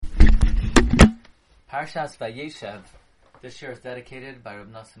Parshas Vayeshev. This year is dedicated by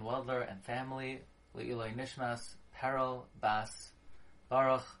Reb Nosson Wadler and family. Le'iloi Nishmas Perel Bas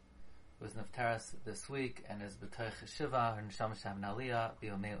Baruch was Nefteres this week and is B'toich Shiva. Her Neshama Shav Naliyah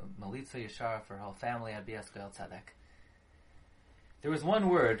Malitza Yeshara for her whole family at Bias Goel Tzadek. There was one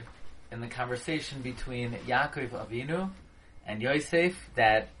word in the conversation between Yaakov Avinu and Yosef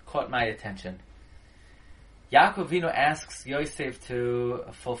that caught my attention. Yaakov Avinu asks Yosef to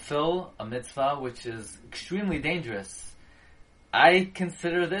fulfill a mitzvah which is extremely dangerous. I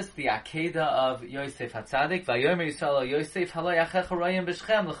consider this the Akedah of Yosef HaTzadik. Vayomer Yisrael Yosef halo yachecha royim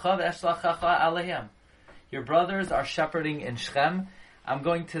b'Shchem l'cha v'eshlachacha alehem. Your brothers are shepherding in Shechem. I'm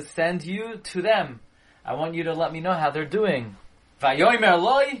going to send you to them. I want you to let me know how they're doing. Vayomer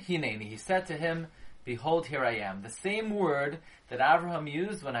loi hineni. He said to him, behold, here I am. The same word that Abraham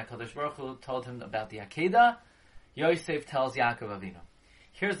used when HaKadosh Baruch Hu told him about the Akedah, Yosef tells Yaakov Avinu.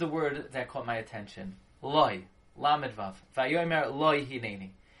 Here's the word that caught my attention. Loi. Lamed Vav. Vayomer loi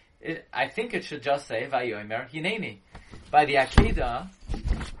hineni. I think it should just say Vayomer hineni. By the Akedah,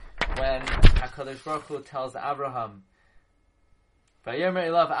 when HaKadosh Baruch Hu tells Abraham, Vayomer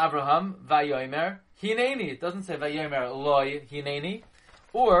elav Abraham, Vayomer hineni. It doesn't say Vayomer loi hineni.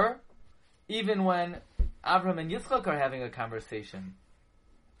 Or, even when Abraham and Yitzchak are having a conversation,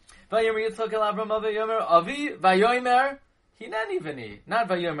 Vayomer Yitzchak el Abraham Vayomer Avi Vayomer hineni v'ni. Not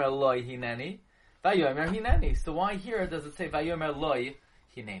Vayomer loi hineni. Vayomer hineni. So why here does it say Vayomer loi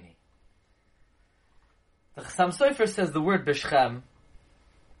hineni? The Chassam Sofer says the word B'Shchem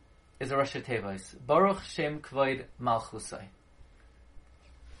is a Rashi Tevos. Baruch Shem Kvoid Malchusai.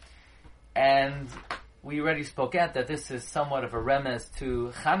 And we already spoke at that this is somewhat of a remez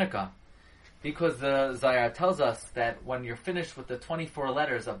to Chanukah, because the Zayar tells us that when you're finished with the 24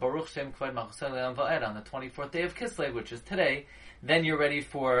 letters of Baruch Shem Kvoid Malchusai Le'am Va'ed on the 24th day of Kislev, which is today, then you're ready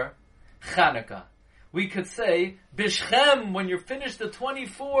for Chanukah. We could say, B'Shchem, when you're finished the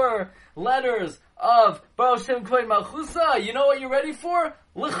 24 letters of Baruch Shem Kvoid Malchusai, you know what you're ready for?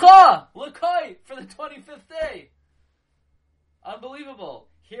 L'cha! L'kai! For the 25th day! Unbelievable.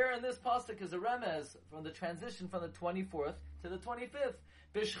 Here in this pasuk is a remez from the transition from the 24th to the 25th.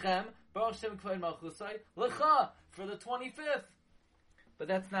 B'Shchem, Baruch Shem Kvoid Malchusai, L'cha! For the 25th. But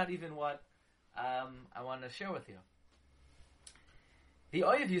that's not even what I want to share with you. The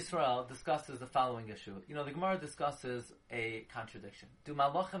Oyev Yisrael discusses the following issue. You know, the Gemara discusses a contradiction. Do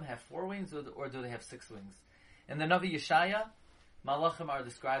Malachim have 4 wings or do they have 6 wings? In the Navi Yeshaya, Malachim are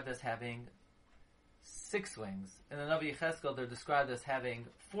described as having 6 wings. In the Navi Yecheskel, they're described as having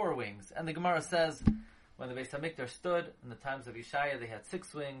 4 wings. And the Gemara says, when the Beis HaMikdash stood, in the times of Yeshaya, they had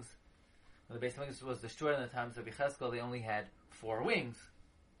 6 wings. When the Beis HaMikdash was destroyed in the times of Yecheskel, they only had 4 wings.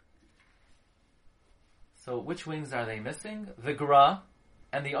 So which wings are they missing? The Gra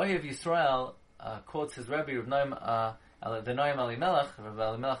and the Oyev Yisrael quotes his Rebbe, the Noam Elimelech, Rabbi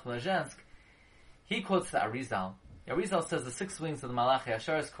Elimelech Mlezhensk. He quotes the Arizal. The Arizal says the 6 wings of the Malachi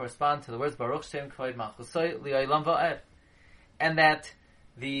Asheres correspond to the words Baruch Shem Kvoid Malchusai Li'olam Va'ed, and that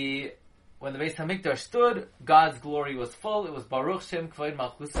when the Beis HaMikdash stood, God's glory was full. It was Baruch Shem Kvoid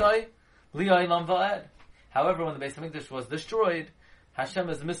Malchusai Li'olam Va'ed. However, when the Beis HaMikdash was destroyed, Hashem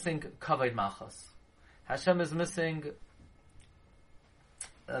is missing Kavod Malchus. Hashem is missing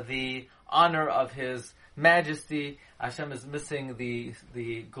the honor of His majesty. Hashem is missing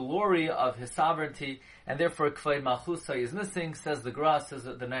the glory of His sovereignty, and therefore Kvoid Malchusai is missing. Says the Gra, says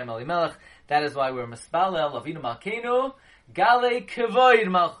the Noam Elimelech. That is why we're Mispalel Avinu Malkeinu Gale Kvoid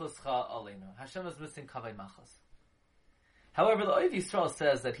Malchuscha Aleinu. Hashem is missing Kvoid Malchus. However, the Oyev Yisrael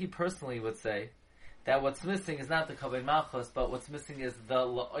says that he personally would say that what's missing is not the Kvoid Malchus, but what's missing is the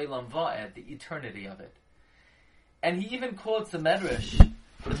La'olam Va'ed, the eternity of it. And he even quotes the Medrash.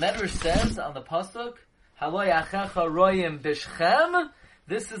 The Medrash says on the pasuk, "Halo yachecha royim b'Shchem."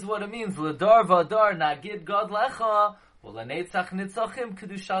 This is what it means: "L'dar v'dar nagid God lecha, u'lenetzach nitzachim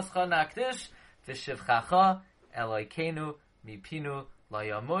kedushascha nakdish, v'shivchacha Elokeinu mipinu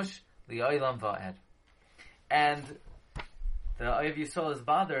layamush li'olam va'ed." And the Oyev Yisrael is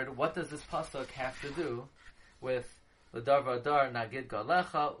bothered. What does this pasuk have to do with "L'dar v'dar nagid God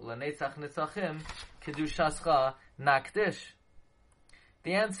lecha, u'lenetzach nitzachim kedushascha nakdish"?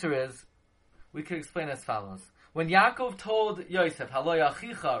 The answer is, we could explain as follows. When Yaakov told Yosef, Halo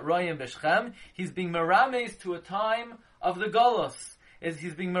yachicha royim b'Shchem, he's being merames to a time of the Golos.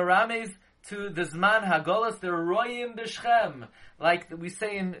 He's being merames to the Zman HaGolos, the royim b'Shchem. Like we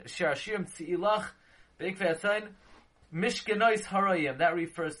say in Shir Hashirim, Tzi'ilach, Be'ikvei Atzayin, Mishkenois haroyim. That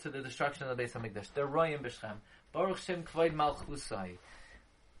refers to the destruction of the Beis HaMikdash. The royim b'Shchem. Baruch Shem Kvoid Malchusai.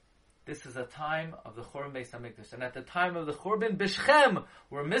 This is a time of the Churban Beis HaMikdash. And at the time of the Churban, B'Shchem,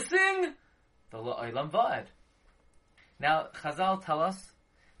 we're missing the La'olam Va'ed. Now, Chazal tell us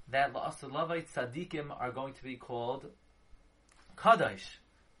that La'asulavai Tzadikim are going to be called Kadosh.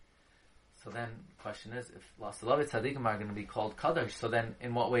 So then, the question is, if La'asulavai Tzadikim are going to be called Kadosh, so then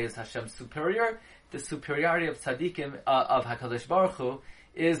in what way is Hashem superior? The superiority of Tzadikim, of HaKadosh Baruch Hu,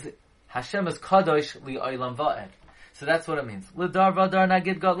 is Hashem is Kadosh Li'olam Va'ed. So that's what it means. L'dar v'dar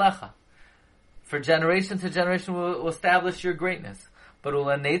nagid Godlecha. For generation to generation will establish your greatness. But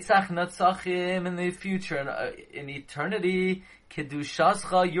u'lanetzach natzachim in the future, in eternity,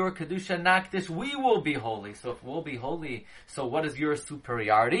 kedushascha, your kedusha nakdish, we will be holy. So if we'll be holy, so what is your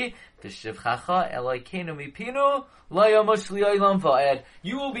superiority? T'shivchacha elokeinu mipinu lo yamush li'olam va'ed.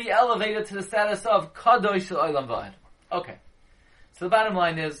 You will be elevated to the status of kadosh li'olam va'ed. Okay. So the bottom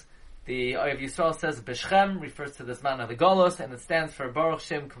line is, the Oyev Yisrael says B'Shchem refers to this man of the Golos, and it stands for Baruch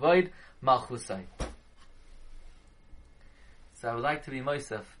Shem Kavod Malchusai. So I would like to be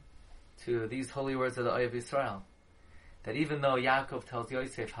Mosef to these holy words of the Oyev Yisrael, that even though Yaakov tells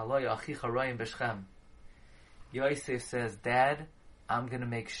Yosef, Haloy Achicha Royim B'Shchem, Yosef says, Dad, I'm going to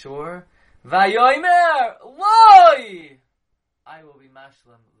make sure, Vayomer Loi, I will be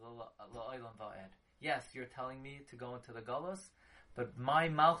Mashlim L'Olam Va'ed. Yes, you're telling me to go into the Golos, but my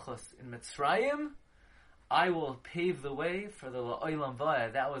Malchus in Mitzrayim, I will pave the way for the La'olam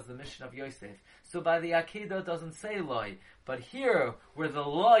Va'ed. That was the mission of Yosef. So by the Akedah it doesn't say Loi. But here, where the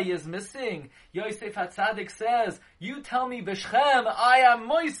Loi is missing, Yosef HaTzadik says, you tell me B'Shchem, I am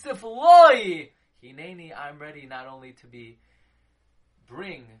Moisef Loi. Hineni, I'm ready not only to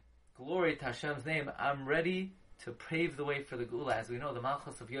bring glory to Hashem's name, I'm ready to pave the way for the Geula. As we know, the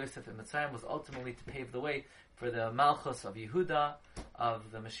Malchus of Yosef in Mitzrayim was ultimately to pave the way for the Malchus of Yehuda,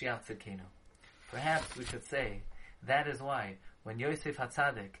 of the Mashiach Tzidkenu. Perhaps we should say, that is why, when Yosef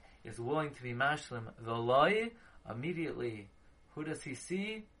HaTzadik is willing to be Mashlim, the Loi, immediately, who does he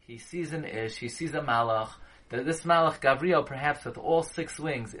see? He sees an Ish, he sees a Malach, this Malach Gabriel, perhaps with all 6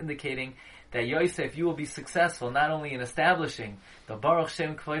 wings, indicating that Yosef, you will be successful not only in establishing the Baruch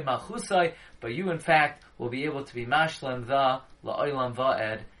Shem Kavod Malchusai, but you in fact will be able to be Mashlim the La'olam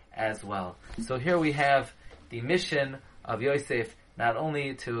Va'ed as well. So here we have the mission of Yosef, not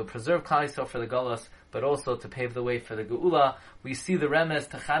only to preserve Klal Yisrael for the Golos, but also to pave the way for the Geula. We see the Remes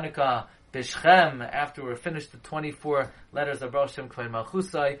to Chanukah B'Shchem, after we're finished the 24 letters of Baruch Shem Kavod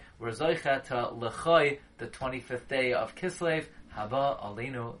Malchusai, we're Zoicha to L'choi, the 25th day of Kislev, Haba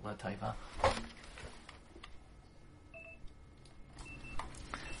Aleinu L'Taiva.